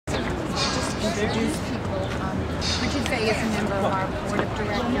introduce people. Bridget Fay is a member of our board of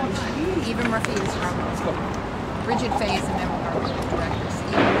directors. Eva Murphy is our Bridget Fay is a member of our board of directors.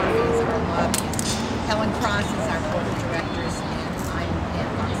 Eva Murphy is our lobbyist. Helen Cross is our board of directors, and I'm Ann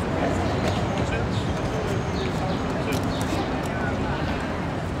Fox, the president.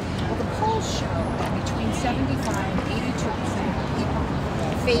 Well, the polls show that between 75 and 82% of people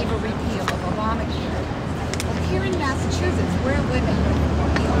favor repeal of Obamacare. Well, here in Massachusetts, we're living with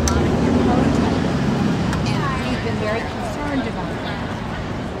the Obamacare prototype, and we've been very concerned about that.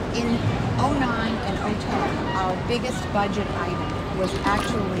 In 09 and 010, our biggest budget item was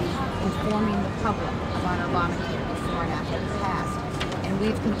actually informing the public about Obamacare before and after it passed. And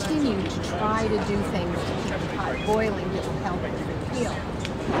we've continued to try to do things to keep the pot boiling that will help with repeal.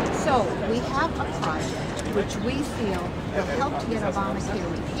 So we have a project which we feel will help to get Obamacare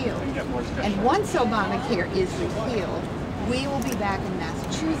repealed. And once Obamacare is repealed, we will be back in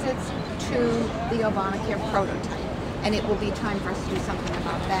Massachusetts to the Obamacare prototype. And it will be time for us to do something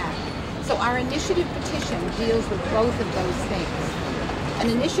about that. So our initiative petition deals with both of those things. An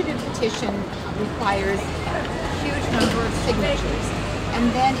initiative petition requires a huge number of signatures,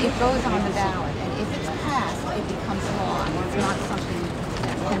 and then it goes on the ballot. And if it's passed, it becomes law. It's not something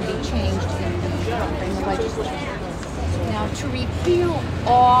that can be changed in the legislature. Now, to repeal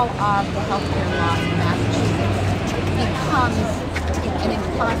all of the healthcare laws in Massachusetts becomes an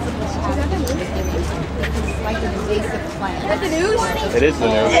impossible task in the beginning. It's like an invasive plan. Is that the news? It is the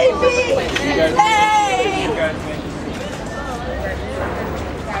news. Hey!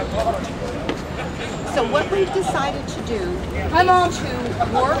 So what we've decided to do is to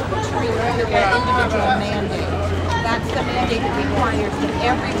work to repeal the individual mandate. That's the mandate that requires that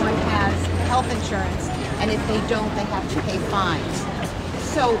everyone has health insurance, and if they don't, they have to pay fines.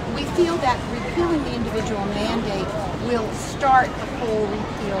 So we feel that repealing the individual mandate will start the whole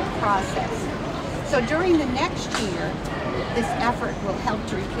repeal process. So during the next year, this effort will help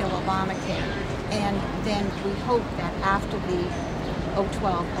to repeal Obamacare, and then we hope that after the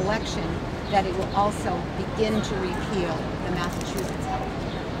 2012 election, that it will also begin to repeal the Massachusetts health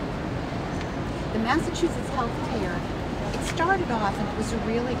care. The Massachusetts health care, it started off and it was a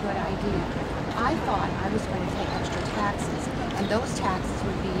really good idea. I thought I was going to pay extra taxes, and those taxes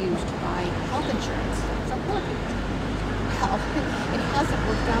would be used to buy health insurance for poor people. Well, it hasn't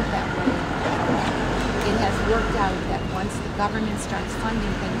worked out that way. It has worked out that once the government starts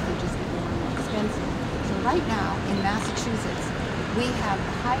funding things, they just get more and more expensive. So right now in Massachusetts, we have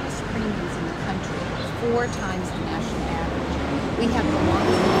the highest premiums in the country, 4 times the national average. We have the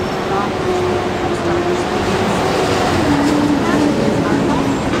longest doctors, most doctors in the state. What happened is our health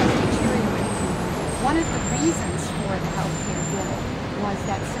care has deteriorated. One of the reasons for the health care bill was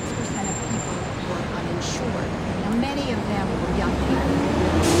that 6% of people were uninsured. Now, many of them were young people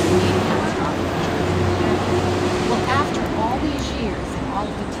who needed catastrophic insurance. Well, after all these years and all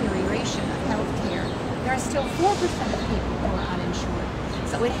the deterioration of health care, there are still 4% of people who are uninsured.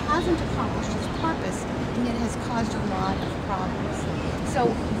 So it hasn't accomplished its purpose, and it has caused a lot of problems. So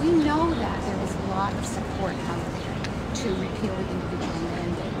we know that there is a lot of support out there to repeal the individual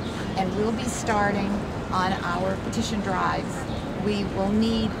mandate. And we'll be starting on our petition drives. We will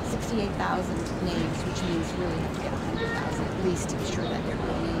need 68,000 names, which means really have to get 100,000 at least to be sure that they're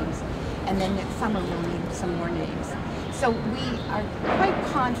real names. And then next summer we'll need some more names. So we are quite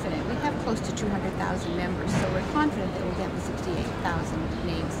confident. We have close to 200,000 members, so we're confident that we'll get the 68,000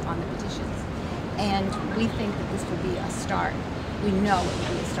 names on the petitions. And we think that this will be a start. We know it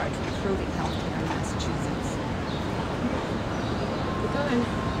will be a start to improving health care in Massachusetts.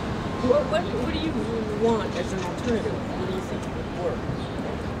 What do you want as an alternative? What do you think would work?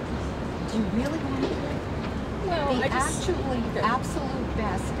 Do you really want to do it? Well, the absolute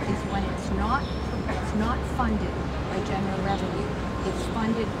best is when it's not funded by general revenue. It's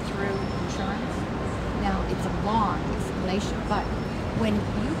funded through insurance. Now, it's a long explanation, but when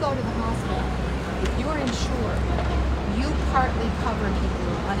you go to the hospital, if you're insured, you partly cover people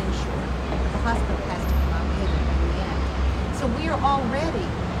who are uninsured. The hospital has to come out with it in the end. So we are already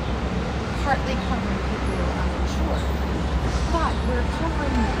partly covering people who are uninsured, but we're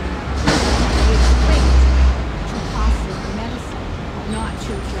covering them with linked to costly medicine, not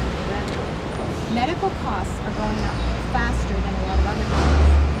to general revenue. Medical costs are going up faster than a lot of other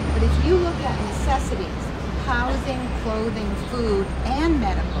things. But if you look at necessities, housing, clothing, food, and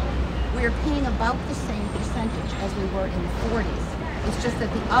medical, we're paying about the same percentage as we were in the 40s. It's just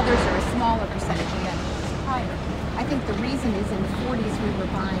that the others are a smaller percentage of benefits prior. I think the reason is in the 40s we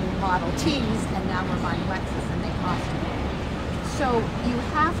were buying Model Ts, and now we're buying Lexus, and they cost more. So you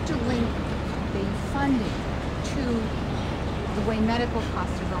have to link the funding to the way medical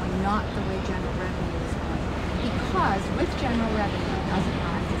costs are going, not the way general revenue is going. Because with general revenue, it doesn't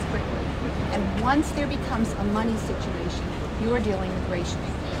rise as quickly. And once there becomes a money situation, you're dealing with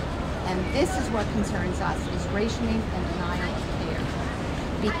rationing. And this is what concerns us, is rationing and denial of care.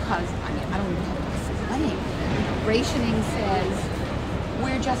 Because, I mean, I don't even have to explain. Rationing says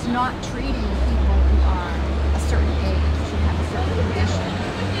we're just not treating people who are a certain age, who have a certain condition,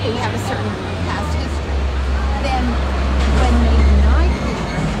 who have a certain past history. Then when they deny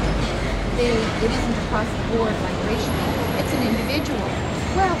care, it isn't across the board like rationing. It's an individual.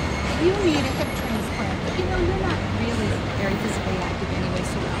 Well, you need a hip transplant, but you know, you're not really very physically active anyway,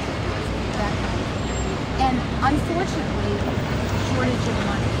 so that kind of thing. And unfortunately, the shortage of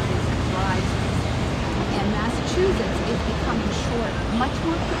money is rising. And Massachusetts is becoming short much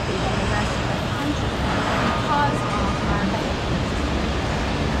more quickly than the rest of the country because of our health insurance.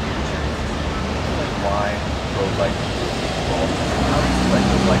 Like why pro-life laws? How do you explain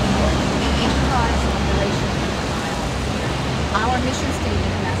the life law? Because of the racial denial. Our mission statement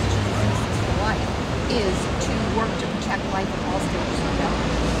in Massachusetts Citizens for Life is to work to protect life at all stages of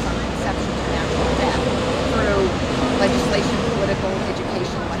development, from conception to natural death, through legislation, political,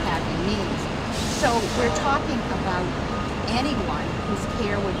 education, what have you, means. So we're talking about anyone whose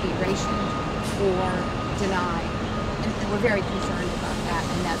care would be rationed or denied. And we're very concerned about that,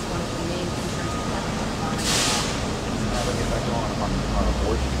 and that's one of the main concerns we have about chronic. How do we get back on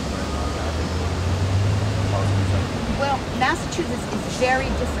abortion? Well, Massachusetts is very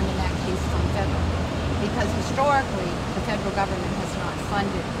different in that case from federal, because historically the federal government has not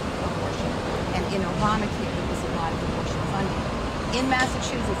funded abortion, and in Obamacare there was a lot of abortion funding. In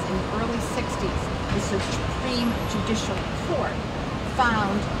Massachusetts in the early 60s, the Supreme Judicial Court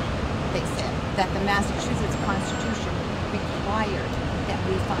found, they said, that the Massachusetts Constitution required that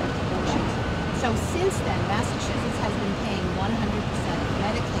we fund abortions. So since then, Massachusetts has been paying 100% of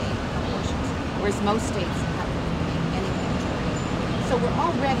Medicaid abortions, whereas most states haven't been paying anything. So we're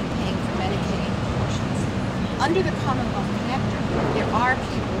already paying for Medicaid abortions. Under the Commonwealth Connector, there are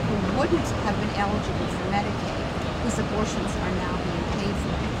people who wouldn't have been eligible for Medicaid, whose abortions are now being paid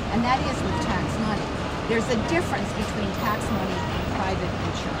for, and that is with tax money. There's a difference between tax money and private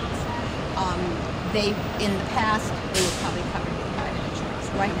insurance. In the past, they were probably covered with private insurance.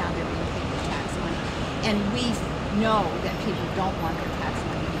 Right now, they're being paid with tax money. And we know that people don't want their tax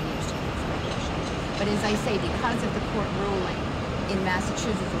money to be used to pay for abortion. But as I say, because of the court ruling in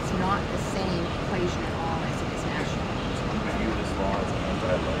Massachusetts, it's not the same equation at all as it is nationally. Do you view this law as an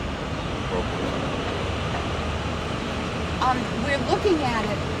anti-appropriate? We're looking at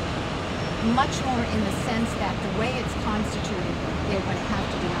it much more in the sense that the way it's constituted, they're going to have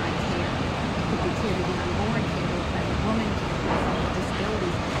to deny care. It could be care to the unborn, care to a pregnant woman, care to people with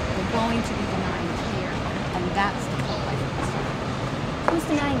disabilities. They're going to be denying care, and that's the pro-life concern. Who's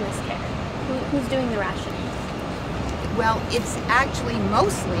denying this care? Who's doing the rationing? Well, it's actually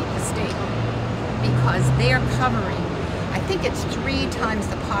mostly the state, because they're covering, I think it's 3 times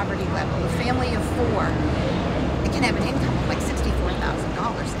the poverty level. A family of 4, it can have an income of like $64,000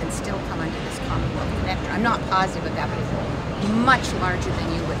 and still come under this Commonwealth Connector. I'm not positive of that, but it's much larger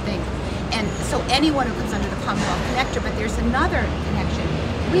than you would think. And so anyone who comes under the Commonwealth Connector, but there's another connection.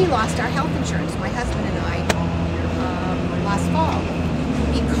 We lost our health insurance, my husband and I, last fall,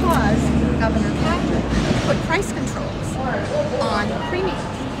 because Governor Patrick put price controls on premiums,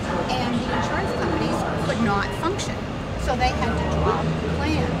 and the insurance companies could not function. So they had to drop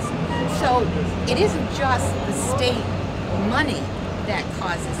plans. So it isn't just the state money that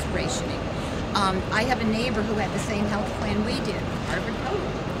causes rationing. I have a neighbor who had the same health plan we did, Harvard Code,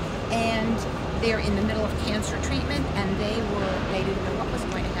 and they're in the middle of cancer treatment, and they didn't know what was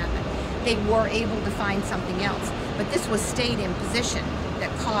going to happen. They were able to find something else, but this was state imposition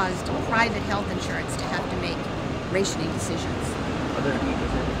that caused private health insurance to have to make rationing decisions. Are there any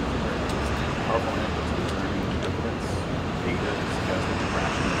powerful evidence, data to suggest that the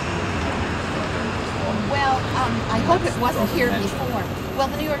rationing is well, I hope it wasn't here before. Well,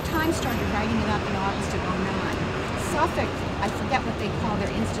 the New York Times started writing it up in August of '09. Suffolk, I forget what they call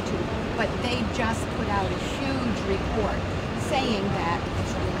their institute, but they just put out a huge report saying that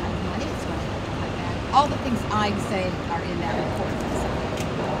it's running out of money, it's going to have to cut back. All the things I've said are in that report.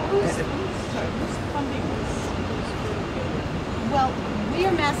 Who's funding this? Well, we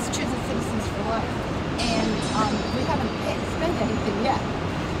are Massachusetts Citizens for Life, and we haven't spent anything yet.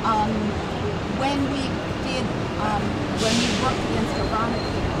 When we worked against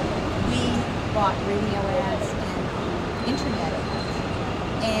Obamacare, we bought radio ads and internet ads,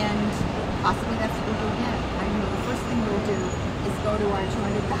 and possibly that's what we'll do again. I know the first thing we'll do is go to our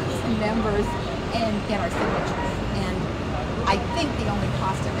 200,000 members and get our signatures. And I I think the only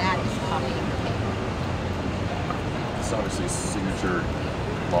cost of that is probably in the paper. It's obviously signature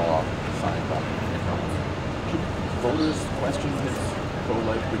law signed by Trump. Should voters question his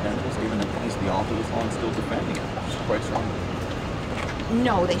pro-life credentials, even if he's the author of this law and still defending it quite strongly?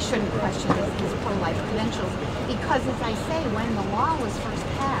 No, they shouldn't question his pro-life credentials because, as I say, when the law was first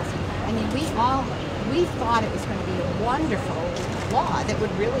passed, I mean, we thought it was going to be a wonderful law that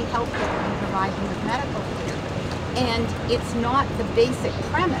would really help people and provide them with medical care. And it's not the basic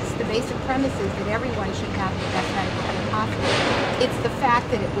premise. The basic premise is that everyone should have the best medical care possible. It's the fact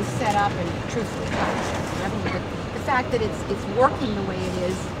that it was set up, and truthfully, but the fact that it's working the way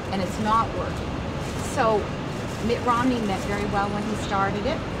it is and it's not working. So Mitt Romney meant very well when he started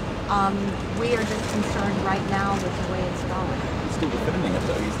it. We are just concerned right now with the way it's going. He's still defending it,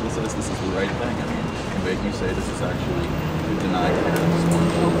 though. He still says this is the right thing. I mean, can you say this is actually denied care? This one.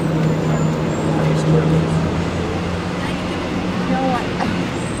 How do you square this? You know what?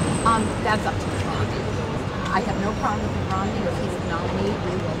 That's up to Romney. I have no problem with Romney. If he's the nominee,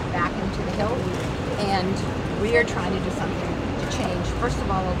 we will back him to the hill. And we are trying to do something to change, first of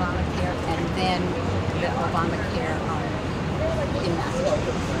all, Obamacare, and then the Obamacare in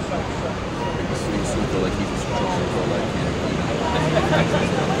Massachusetts. So you still feel like he's a strong pro-life candidate?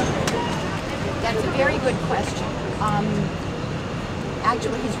 That's a very good question.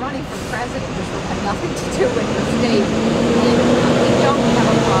 Actually, he's running for president, which will have nothing to do with the state. And we don't have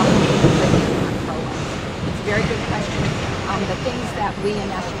a problem with him on pro-life. It's a very good question. The things that we in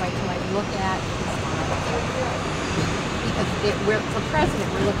National Right to Life look at is because for president,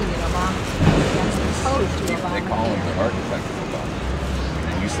 we're looking at Obamacare. That's opposed to Obamacare. They call him the architect of Obamacare.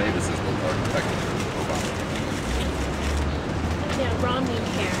 And you say this is the architect of Obamacare. Yeah, Romney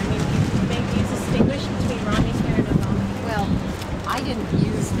care. I mean, do you distinguish between Romney care and Obamacare? Well, I didn't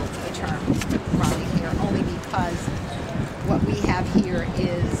use the term Romney care only because what we have here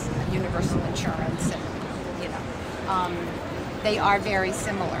is universal insurance, and they are very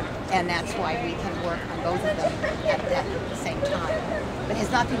similar, and that's why we can work on both of them at the same time. But it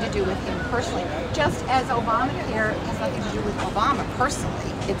has nothing to do with him personally. Just as Obamacare has nothing to do with Obama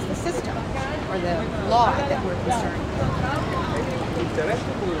personally, it's the system or the law that we're concerned with.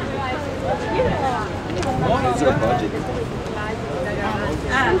 What is our budget? We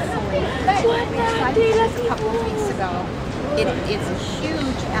tried to do this a couple of weeks ago. It's a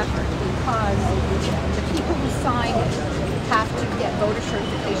huge effort because the people who sign it have to get voter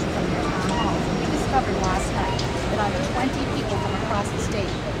certification from their town halls. We discovered last night that out of 20 people from across the state,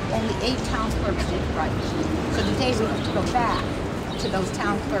 only 8 town clerks did it right. So today we have to go back to those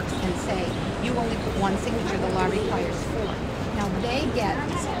town clerks and say, you only put one signature, the law requires 4. Now they get a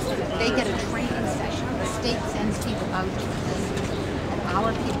training session. The state sends people out to this. And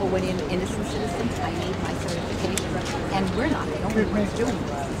our people went in, innocent citizens, I need my certification. And we're not the only ones doing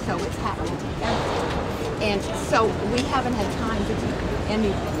this. So it's happening together. And so we haven't had time to do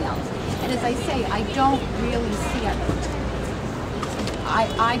anything else. And as I say, I don't really see it.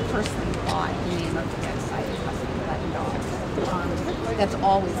 I personally bought the name of the website. It cost $11. That's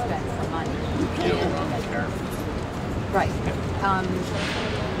always been for money. Right.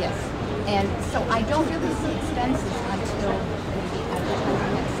 Yes. And so I don't really see expenses until maybe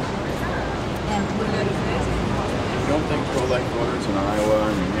advertising next summer. And You don't think pro-life voters in Iowa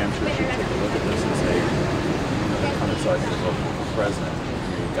and New Hampshire should take a look at this and say, they're kind of deciding to vote for president?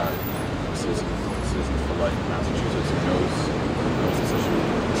 You've got Citizens for Life in Massachusetts who knows this issue,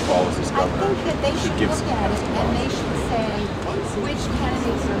 follows this governor. I think that they should look at it and they should say which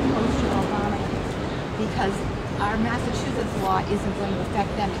candidates are opposed to Obamacare, because our Massachusetts law isn't going to affect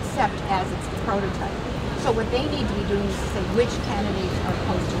them except as it's the prototype. So what they need to be doing is to say which candidates are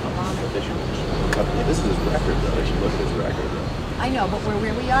opposed to Obamacare. This is his record, though. They should look at his record. I know, but where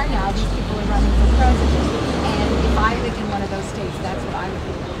we are now, these people are running for president.